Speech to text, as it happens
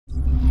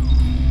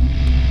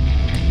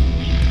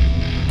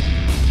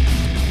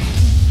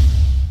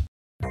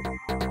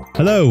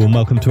Hello and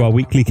welcome to our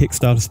weekly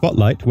Kickstarter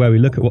Spotlight, where we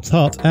look at what's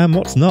hot and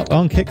what's not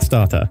on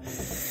Kickstarter.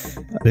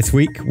 This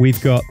week we've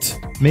got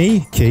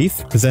me,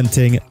 Keith,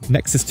 presenting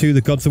Nexus 2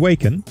 The Gods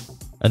Awaken.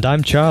 And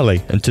I'm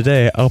Charlie, and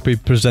today I'll be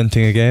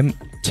presenting a game,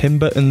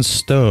 Timber and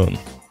Stone.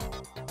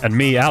 And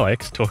me,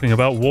 Alex, talking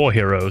about War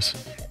Heroes.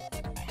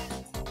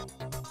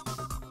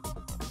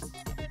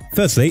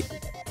 Firstly,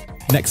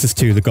 Nexus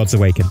 2 The Gods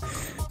Awaken.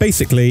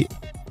 Basically,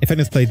 if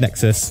anyone's played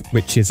Nexus,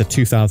 which is a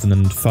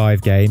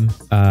 2005 game,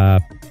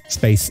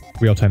 space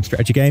real-time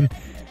strategy game,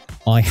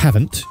 I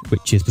haven't,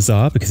 which is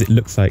bizarre because it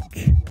looks like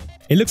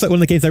one of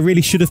the games I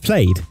really should have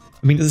played.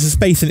 I mean, it's a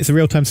space and it's a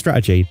real-time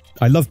strategy.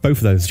 I love both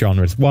of those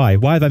genres. Why?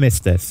 Why have I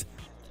missed this?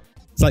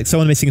 It's like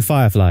someone missing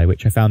Firefly,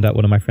 which I found out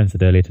one of my friends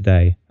said earlier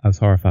today. I was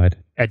horrified.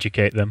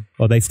 Educate them.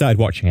 Well, they started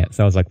watching it,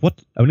 so I was like, what?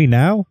 Only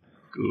now?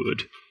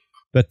 Good.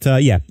 But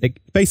yeah,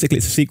 basically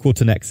it's a sequel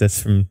to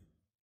Nexus from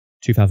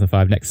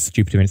 2005, Nexus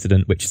Jupiter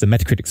Incident, which is a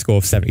Metacritic score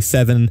of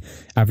 77,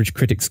 average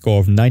critic score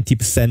of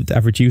 90%,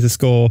 average user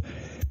score.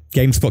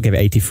 GameSpot gave it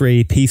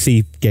 83,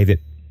 PC gave it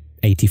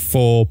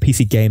 84,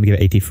 PC Gamer gave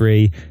it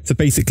 83. So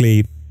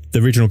basically, the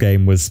original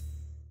game was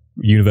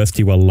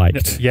universally well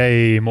liked.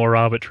 Yay, more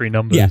arbitrary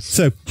numbers. Yeah,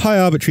 so high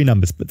arbitrary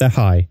numbers, but they're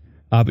high.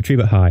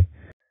 Arbitrary but high.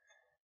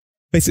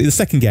 Basically, the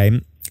second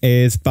game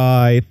is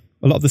by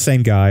a lot of the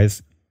same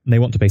guys, and they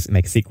want to basically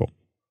make a sequel.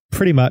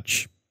 Pretty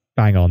much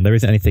bang on. There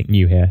isn't anything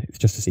new here. It's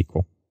just a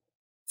sequel.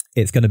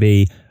 It's going to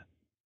be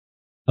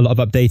a lot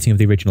of updating of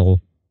the original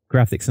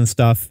graphics and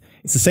stuff.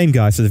 It's the same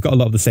guys, so they've got a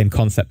lot of the same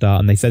concept art,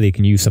 and they say they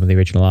can use some of the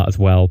original art as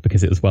well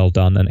because it was well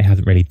done and it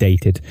hasn't really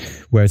dated,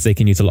 whereas they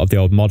can use a lot of the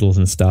old models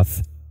and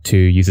stuff to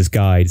use as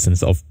guides and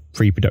sort of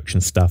pre-production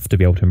stuff to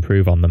be able to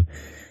improve on them,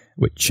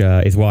 which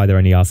is why they're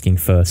only asking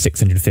for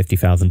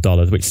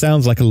 $650,000, which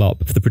sounds like a lot,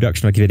 but for the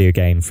production of a video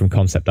game from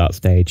concept art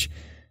stage,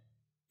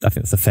 I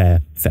think it's a fair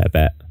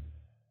bet.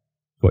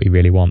 What you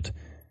really want.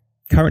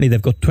 Currently, they've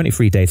got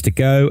 23 days to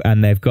go,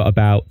 and they've got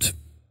about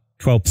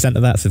 12%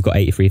 of that, so they've got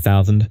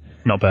 83,000.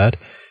 Not bad.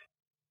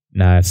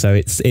 No, so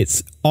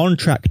it's on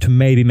track to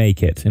maybe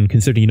make it, and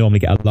considering you normally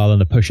get a lull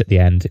and a push at the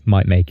end, it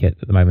might make it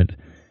at the moment.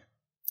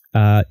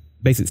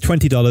 Basically,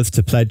 it's $20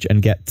 to pledge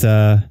and get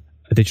a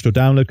digital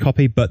download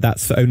copy, but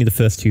that's for only the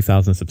first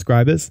 2,000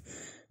 subscribers.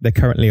 They're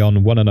currently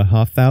on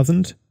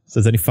 1,500, so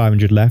there's only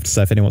 500 left,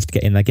 so if anyone wants to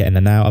get in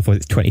there now. Otherwise,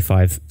 it's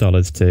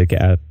 $25 to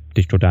get a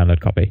digital download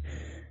copy.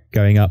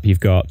 Going up, you've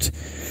got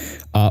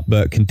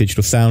artbook and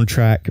digital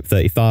soundtrack at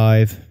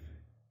 35.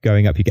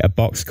 Going up, you get a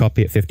box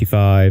copy at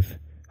 55.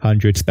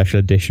 100 special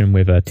edition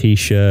with a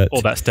t-shirt.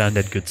 All that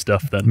standard good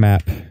stuff then.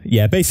 Map.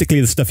 Yeah, basically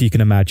the stuff you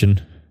can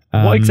imagine.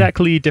 What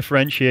exactly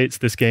differentiates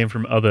this game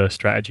from other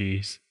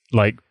strategies?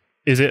 Like,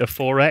 is it a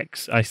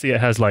 4X? I see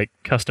it has like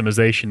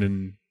customization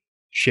and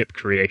ship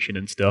creation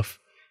and stuff.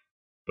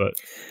 But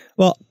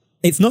well,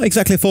 it's not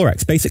exactly a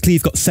 4X. Basically,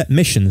 you've got set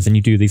missions and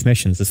you do these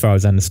missions, as far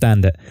as I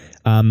understand it,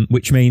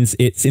 which means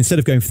it's instead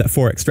of going for that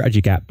 4X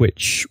strategy gap,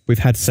 which we've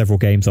had several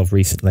games of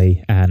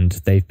recently, and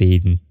they've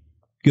been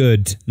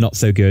good, not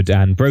so good,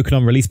 and broken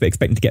on release, but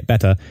expecting to get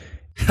better.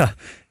 But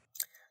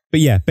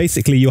yeah,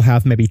 basically, you'll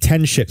have maybe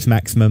 10 ships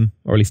maximum,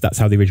 or at least that's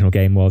how the original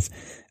game was,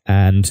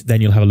 and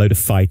then you'll have a load of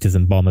fighters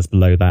and bombers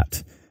below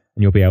that,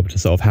 and you'll be able to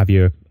sort of have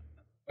your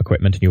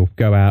equipment, and you'll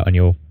go out and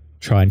you'll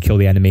try and kill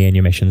the enemy in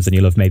your missions, and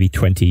you'll have maybe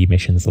 20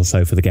 missions or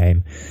so for the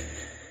game.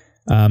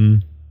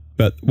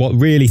 But what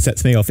really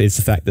sets me off is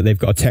the fact that they've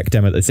got a tech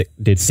demo that they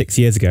did 6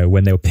 years ago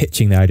when they were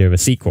pitching the idea of a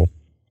sequel.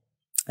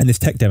 And this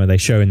tech demo they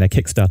show in their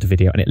Kickstarter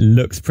video, and it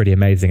looks pretty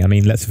amazing. I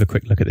mean, let's have a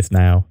quick look at this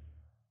now.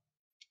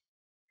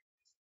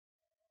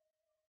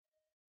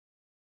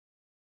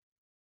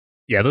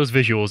 yeah, those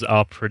visuals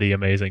are pretty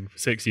amazing for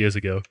 6 years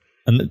ago.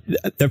 And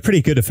they're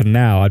pretty good for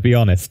now, I'd be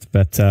honest.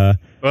 But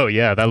oh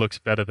yeah, that looks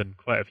better than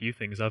quite a few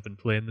things I've been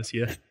playing this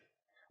year.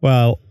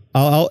 Well,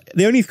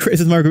 the only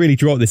criticism I really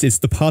draw at this is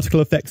the particle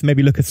effects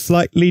maybe look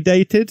slightly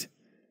dated,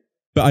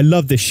 but I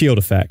love this shield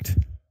effect.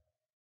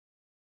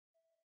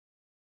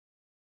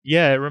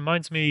 Yeah, it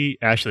reminds me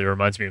of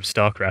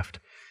StarCraft.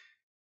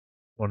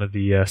 One of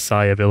the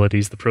psi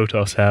abilities the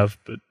Protoss have,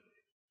 but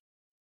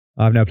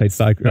I've never played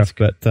StarCraft,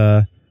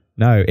 but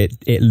no,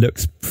 it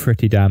looks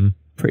pretty damn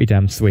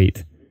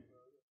sweet.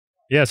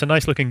 Yeah, it's a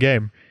nice looking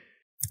game.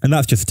 And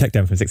that's just a tech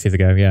demo from 6 years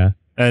ago, yeah.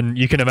 And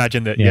you can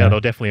imagine that, yeah, they'll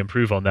definitely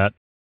improve on that.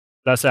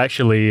 That's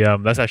actually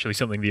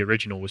something the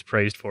original was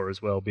praised for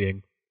as well,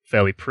 being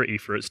fairly pretty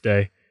for its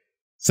day.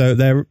 So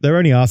they're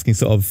only asking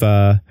sort of,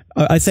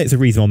 I'd say it's a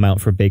reasonable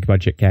amount for a big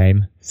budget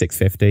game,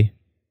 $650.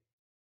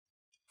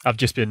 I've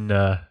just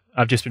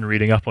been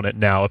reading up on it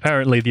now.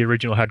 Apparently, the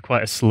original had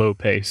quite a slow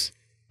pace,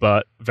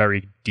 but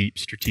very deep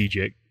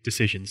strategic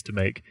decisions to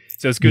make.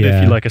 So it's good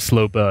if you like a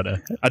slow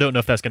burner. I don't know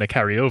if that's going to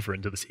carry over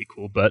into the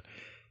sequel, but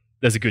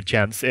there's a good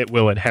chance it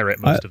will inherit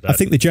most of that. I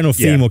think the general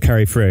theme will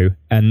carry through.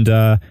 And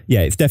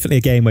it's definitely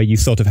a game where you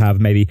sort of have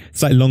maybe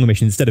slightly longer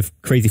missions instead of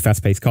crazy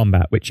fast-paced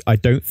combat, which I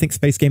don't think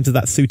space games are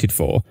that suited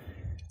for.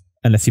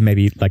 unless you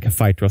maybe like a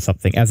fighter or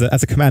something. As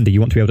a commander, you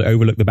want to be able to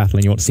overlook the battle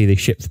and you want to see the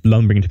ships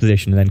lumbering into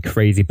position and then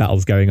crazy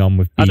battles going on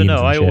with beams. I don't know.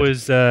 And I shit.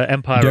 always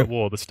Empire at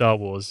War, the Star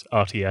Wars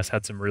RTS,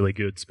 had some really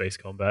good space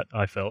combat.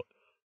 I felt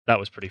that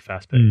was pretty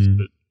fast paced.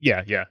 But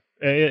yeah,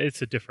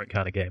 it's a different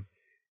kind of game.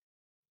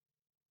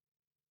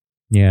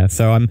 Yeah,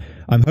 so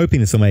I'm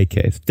hoping this will make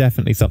it. It's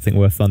definitely something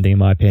worth funding, in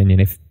my opinion,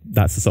 if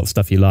that's the sort of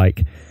stuff you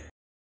like.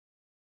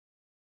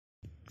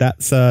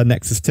 That's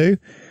Nexus 2.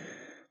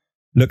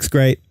 Looks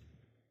great.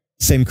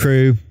 Same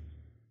crew.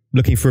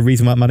 Looking for a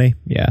reasonable amount of money.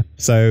 Yeah,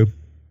 so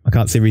I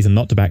can't see a reason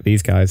not to back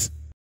these guys.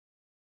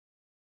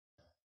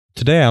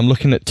 Today I'm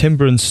looking at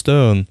Timber and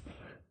Stone.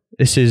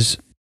 This is,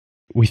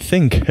 we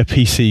think, a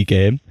PC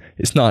game.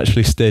 It's not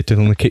actually stated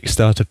on the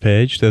Kickstarter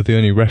page, though the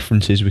only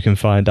references we can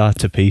find are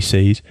to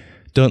PCs.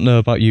 Don't know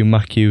about you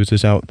Mac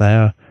users out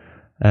there.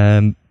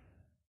 I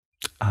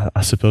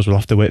suppose we'll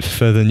have to wait for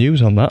further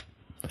news on that.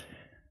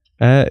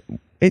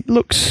 It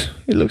looks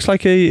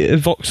like a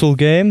voxel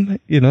game,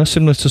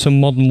 similar to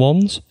some modern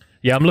ones.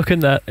 Yeah, I'm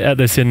looking at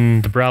this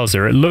in the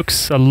browser. It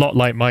looks a lot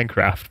like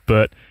Minecraft,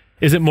 but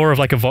is it more of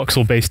like a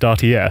voxel-based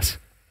RTS?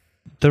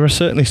 There are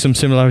certainly some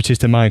similarities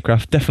to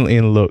Minecraft, definitely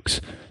in looks.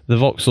 The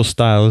voxel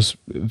style is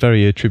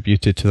very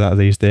attributed to that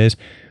these days.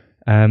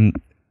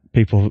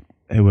 People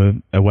who are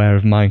aware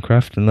of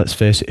Minecraft, and let's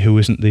face it, who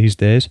isn't these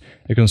days,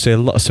 are going to see a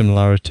lot of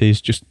similarities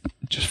just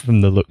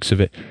from the looks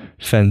of it.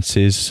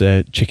 Fences,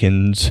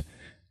 chickens,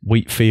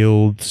 wheat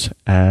fields,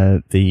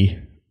 the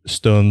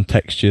stone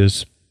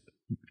textures,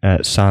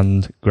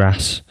 sand,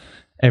 grass,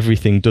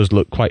 everything does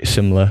look quite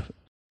similar.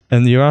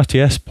 And your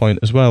RTS point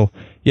as well,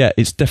 yeah,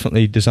 it's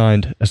definitely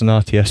designed as an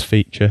RTS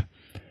feature.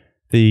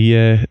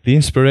 The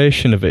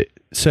inspiration of it,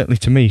 certainly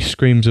to me,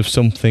 screams of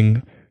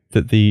something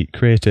that the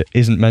creator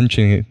isn't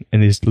mentioning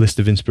in his list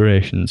of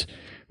inspirations,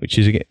 which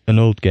is an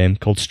old game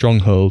called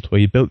Stronghold, where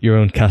you built your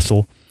own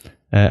castle,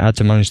 had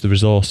to manage the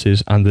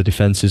resources and the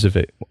defences of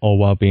it, all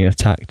while being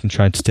attacked and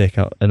trying to take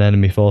out an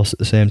enemy force at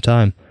the same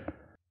time.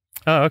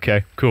 Oh,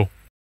 okay, cool.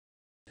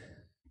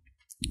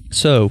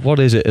 So, what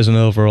is it as an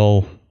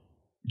overall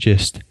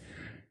gist?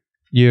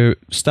 You're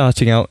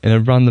starting out in a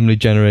randomly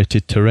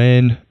generated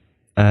terrain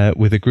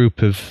with a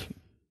group of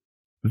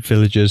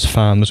villagers,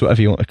 farmers,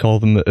 whatever you want to call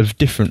them, of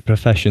different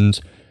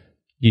professions.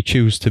 You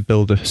choose to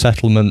build a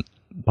settlement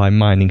by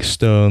mining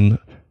stone,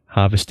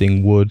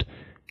 harvesting wood,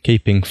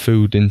 keeping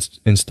food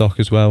in stock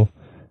as well.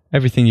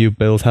 Everything you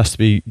build has to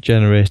be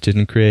generated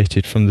and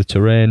created from the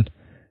terrain,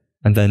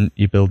 and then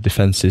you build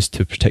defences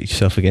to protect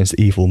yourself against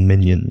evil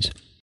minions.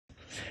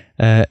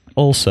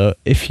 Also,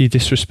 if you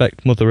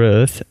disrespect Mother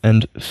Earth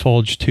and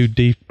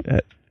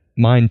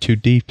mine too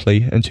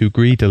deeply and too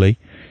greedily,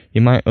 you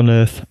might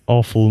unearth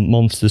awful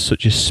monsters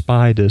such as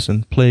spiders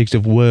and plagues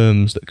of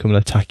worms that come and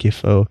attack your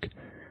folk,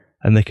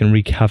 and they can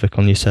wreak havoc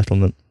on your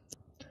settlement.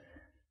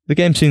 The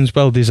game seems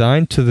well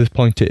designed to the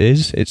point it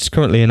is. It's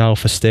currently in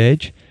alpha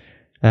stage.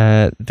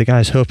 The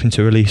guy's hoping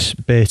to release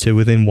beta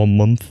within 1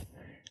 month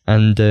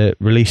and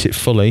release it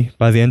fully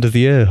by the end of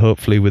the year,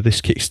 hopefully, with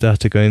this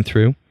Kickstarter going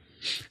through.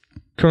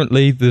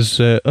 Currently, there's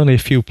only a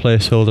few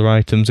placeholder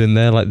items in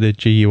there, like the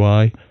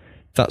GUI.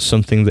 That's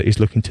something that he's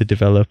looking to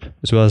develop,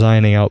 as well as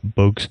ironing out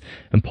bugs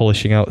and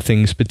polishing out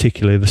things,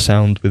 particularly the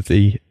sound, with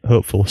the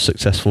hopeful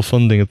successful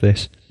funding of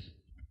this.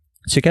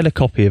 To get a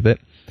copy of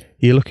it,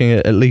 you're looking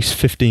at least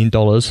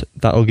 $15.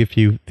 That'll give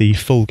you the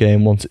full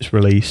game once it's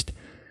released.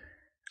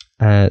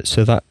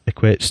 So that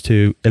equates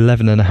to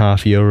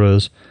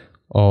 €11.50,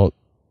 or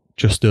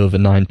just over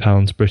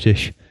 £9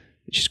 British,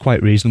 which is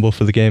quite reasonable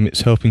for the game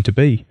it's hoping to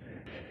be.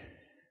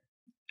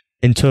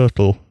 In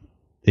total,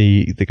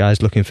 the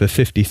guy's looking for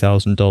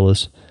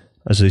 $50,000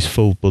 as his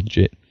full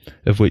budget,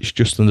 of which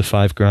just under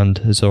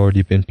 $5,000 has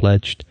already been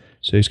pledged.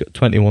 So he's got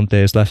 21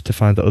 days left to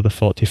find the other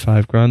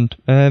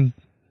 $45,000.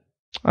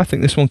 I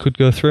think this one could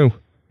go through.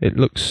 It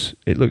looks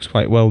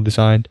quite well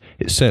designed.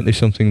 It's certainly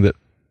something that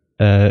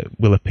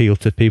will appeal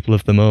to people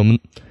of the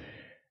moment.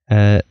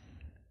 I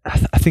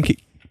think it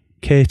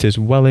caters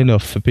well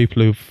enough for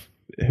people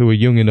who are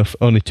young enough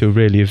only to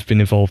really have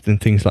been involved in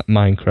things like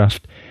Minecraft,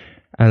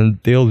 and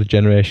the older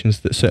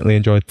generations that certainly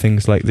enjoyed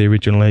things like the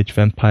original Age of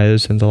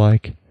Empires and the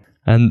like.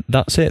 And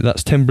that's it.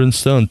 That's Timber and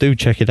Stone. Do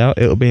check it out.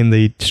 It'll be in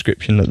the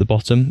description at the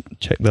bottom.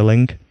 Check the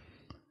link.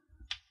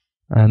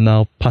 And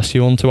I'll pass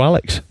you on to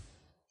Alex.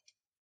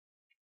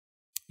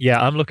 Yeah,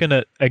 I'm looking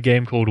at a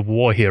game called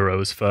War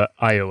Heroes for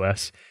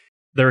iOS.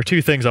 There are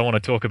two things I want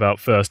to talk about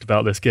first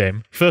about this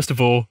game. First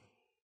of all,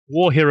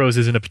 War Heroes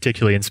isn't a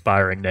particularly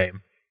inspiring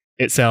name.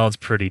 It sounds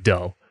pretty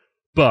dull.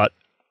 But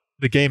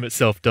the game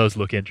itself does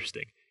look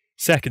interesting.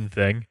 Second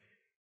thing,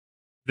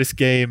 this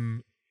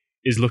game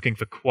is looking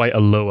for quite a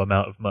low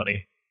amount of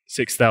money.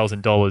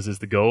 $6,000 is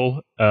the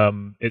goal.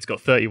 It's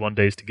got 31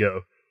 days to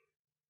go.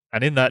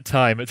 And in that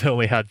time, it's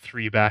only had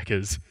 3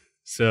 backers.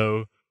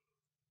 So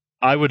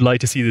I would like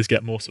to see this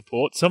get more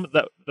support.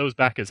 Those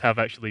backers have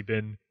actually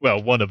been,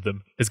 well, one of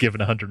them has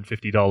given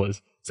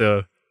 $150.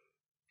 So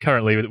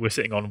currently we're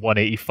sitting on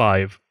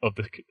 185 of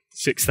the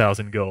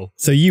 6,000 goal.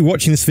 So you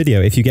watching this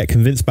video, if you get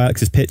convinced by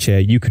Alex's pitch here,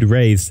 you could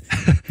raise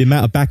the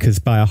amount of backers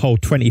by a whole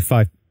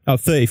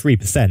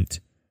 33%.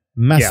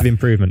 Massive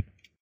improvement.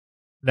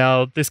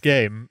 Now, this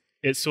game,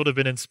 it's sort of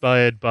been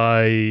inspired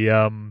by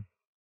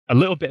a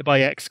little bit by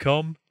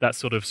XCOM, that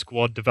sort of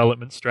squad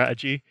development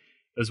strategy,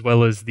 as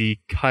well as the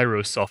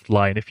Kairosoft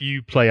line. If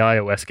you play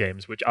iOS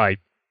games, which I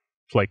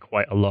play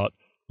quite a lot,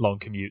 long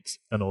commutes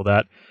and all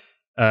that,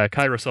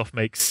 Kairosoft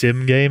makes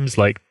sim games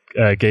like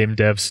Game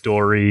Dev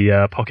Story,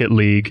 Pocket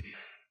League.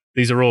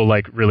 These are all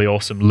like really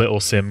awesome little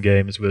sim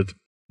games with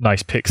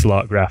nice pixel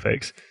art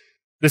graphics.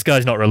 This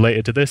guy's not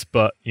related to this,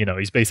 but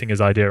he's basing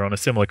his idea on a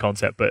similar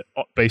concept, but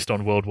based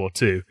on World War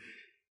II.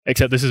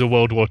 Except this is a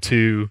World War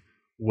II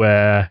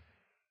where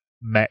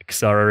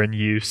mechs are in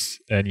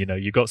use, and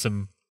you've got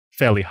some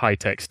fairly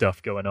high-tech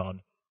stuff going on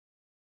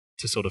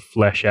to sort of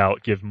flesh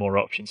out, give more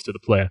options to the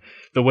player.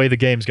 The way the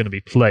game's going to be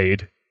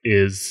played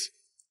is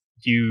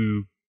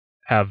you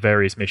have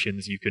various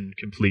missions you can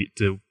complete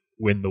to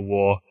win the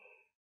war.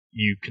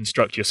 You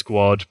construct your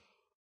squad,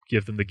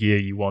 give them the gear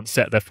you want,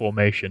 set their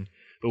formation.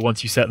 But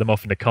once you set them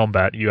off into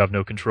combat, you have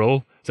no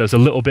control. So it's a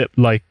little bit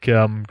like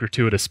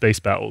gratuitous space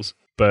battles,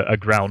 but a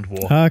ground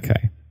war.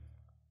 Okay.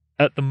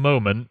 At the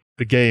moment,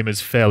 the game is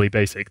fairly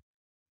basic.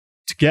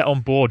 To get on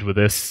board with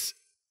this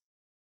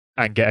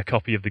and get a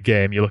copy of the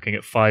game, you're looking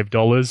at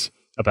 $5,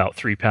 about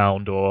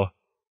 £3, or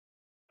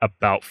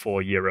about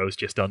 €4,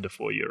 just under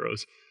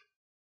 €4.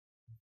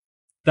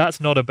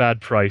 That's not a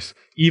bad price,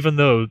 even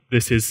though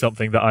this is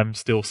something that I'm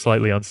still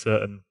slightly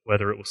uncertain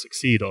whether it will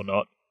succeed or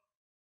not.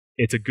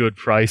 It's a good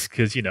price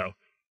because, you're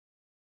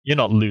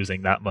not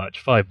losing that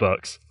much.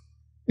 $5.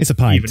 It's a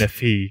pint. Even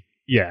if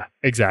yeah,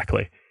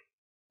 exactly.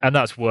 And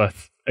that's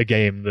worth a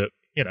game that,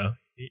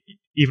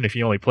 even if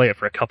you only play it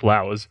for a couple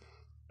hours,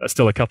 that's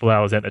still a couple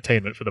hours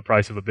entertainment for the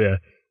price of a beer.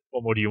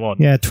 What more do you want?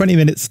 Yeah, 20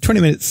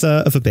 minutes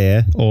of a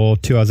beer or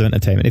 2 hours of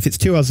entertainment. If it's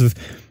 2 hours of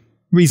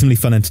reasonably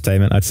fun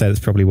entertainment, I'd say that's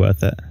probably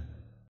worth it.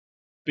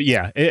 But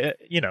yeah,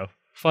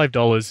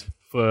 $5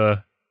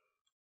 for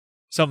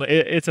something.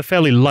 It's a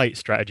fairly light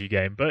strategy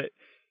game, but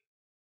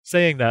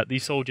saying that,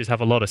 these soldiers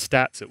have a lot of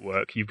stats at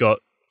work. You've got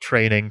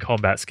training,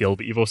 combat skill,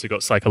 but you've also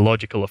got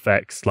psychological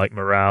effects like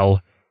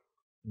morale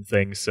and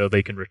things, so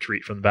they can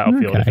retreat from the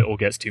battlefield if it all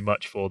gets too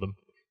much for them.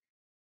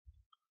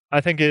 I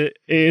think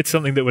it's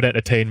something that would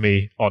entertain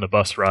me on a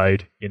bus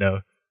ride,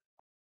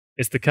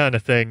 It's the kind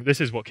of thing,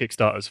 this is what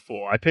Kickstarter's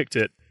for. I picked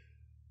it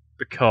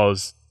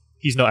because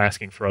he's not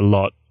asking for a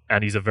lot,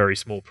 and he's a very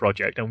small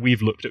project, and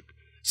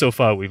so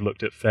far we've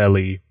looked at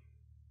fairly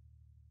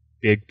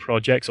big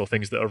projects or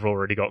things that have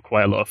already got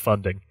quite a lot of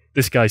funding.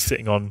 This guy's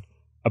sitting on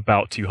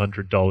about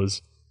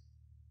 $200.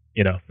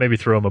 Maybe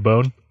throw him a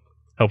bone,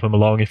 help him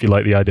along if you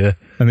like the idea.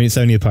 I mean, it's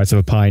only the price of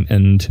a pint,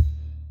 and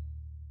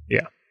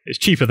yeah, it's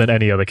cheaper than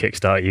any other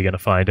Kickstarter you're going to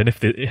find. And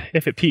if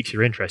it piques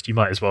your interest, you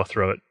might as well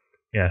throw it.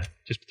 Yeah,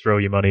 just throw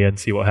your money in,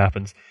 see what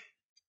happens.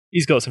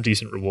 He's got some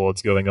decent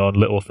rewards going on,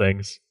 little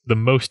things. The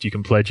most you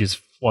can pledge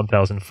is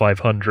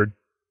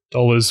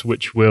 $1,500,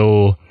 which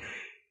will...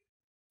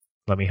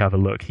 Let me have a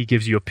look. He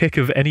gives you a pick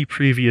of any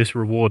previous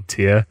reward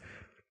tier.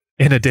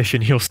 In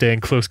addition, he'll stay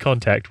in close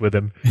contact with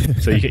him,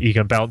 so you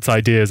can bounce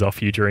ideas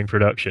off you during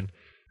production.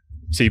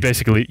 So you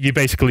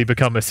basically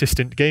become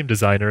assistant game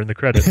designer in the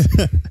credits.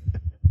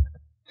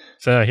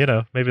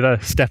 So, maybe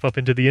that step up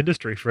into the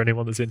industry for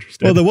anyone that's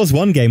interested. Well, there was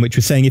one game which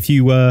was saying if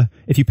you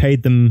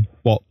paid them,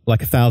 like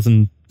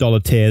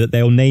 $1,000 tier, that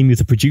they'll name you as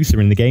a producer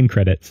in the game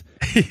credits.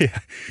 Yeah,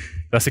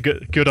 that's a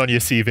good on your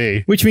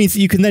CV. Which means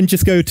you can then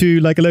just go to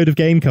like a load of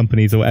game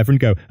companies or whatever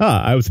and go,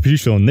 I was a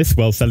producer on this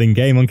well-selling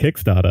game on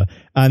Kickstarter.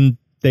 And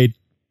they'd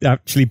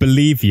actually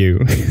believe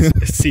you.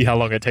 See how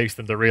long it takes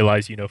them to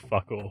realize you know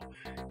fuck all.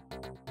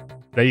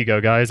 There you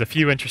go, guys. A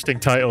few interesting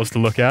titles to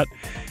look at.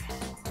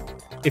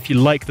 If you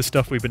like the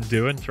stuff we've been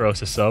doing, throw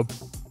us a sub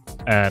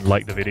and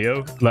like the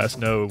video. Let us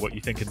know what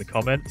you think in the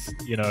comments.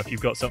 If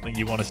you've got something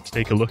you want us to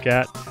take a look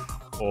at,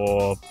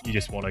 or you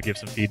just want to give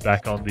some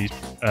feedback on these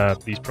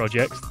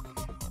projects.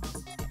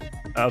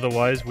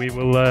 Otherwise,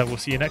 we'll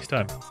see you next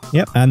time.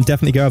 Yep, and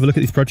definitely go have a look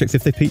at these projects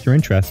if they pique your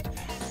interest.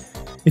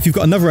 If you've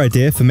got another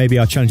idea for maybe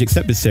our Challenge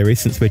Accepted series,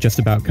 since we're just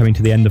about coming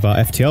to the end of our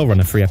FTL run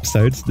of 3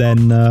 episodes,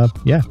 then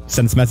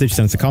send us a message,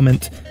 send us a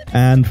comment,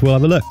 and we'll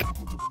have a look.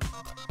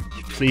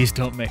 Please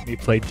don't make me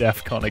play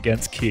DEF CON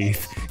against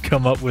Keith.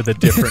 Come up with a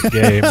different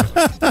game.